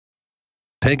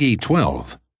Peggy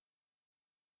 12.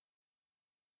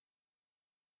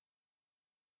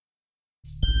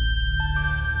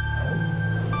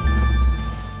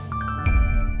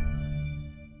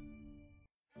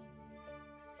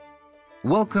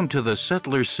 Welcome to the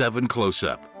Settler 7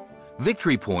 Close-Up.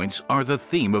 Victory points are the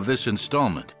theme of this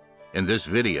installment. In this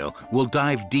video, we'll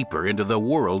dive deeper into the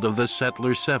world of the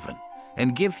Settler 7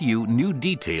 and give you new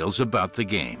details about the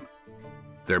game.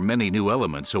 There are many new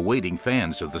elements awaiting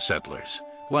fans of the Settlers,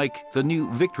 like the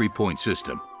new victory point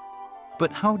system.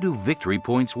 But how do victory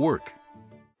points work?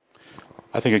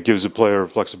 I think it gives the player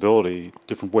flexibility,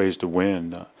 different ways to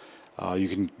win.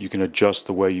 You can adjust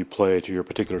the way you play to your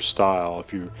particular style.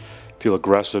 If you feel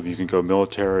aggressive, you can go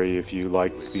military. If you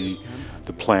like the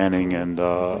planning and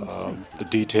the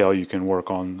detail, you can work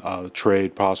on the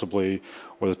trade possibly,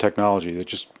 or the technology. We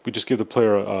just give the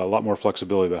player a lot more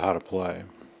flexibility about how to play.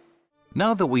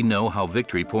 Now that we know how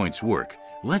victory points work,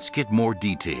 let's get more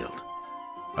detailed.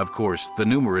 Of course, the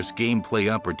numerous gameplay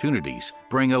opportunities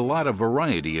bring a lot of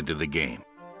variety into the game.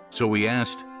 So we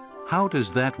asked, how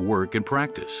does that work in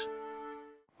practice?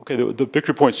 Okay, the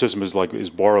victory point system is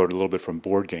borrowed a little bit from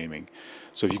board gaming.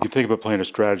 So if you can think about playing a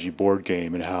strategy board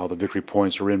game and how the victory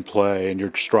points are in play and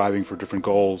you're striving for different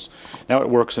goals, now it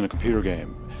works in a computer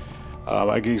game.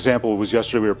 An example was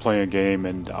yesterday we were playing a game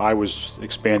and I was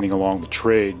expanding along the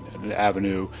trade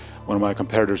avenue. One of my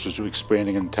competitors was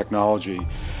expanding in technology,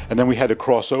 and then we had to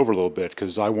cross over a little bit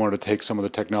because I wanted to take some of the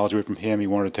technology away from him, he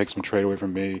wanted to take some trade away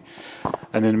from me.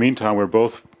 And in the meantime, we were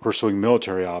both pursuing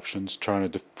military options, trying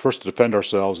to first to defend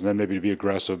ourselves and then maybe to be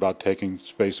aggressive about taking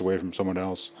space away from someone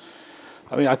else.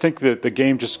 I mean, I think that the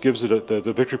game just gives it,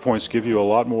 the victory points give you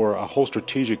a whole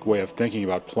strategic way of thinking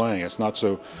about playing. It's not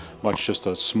so much just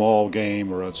a small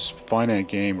game or a finite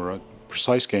game or a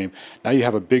precise game. Now you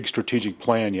have a big strategic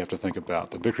plan you have to think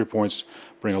about. The victory points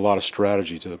bring a lot of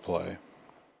strategy to the play.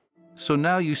 So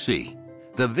now you see,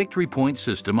 the victory point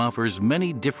system offers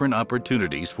many different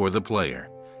opportunities for the player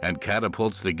and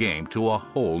catapults the game to a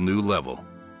whole new level.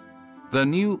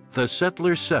 The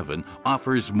Settler 7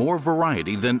 offers more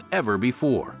variety than ever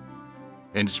before.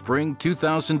 In spring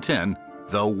 2010,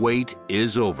 the wait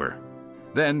is over.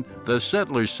 Then the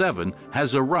Settler 7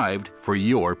 has arrived for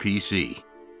your PC.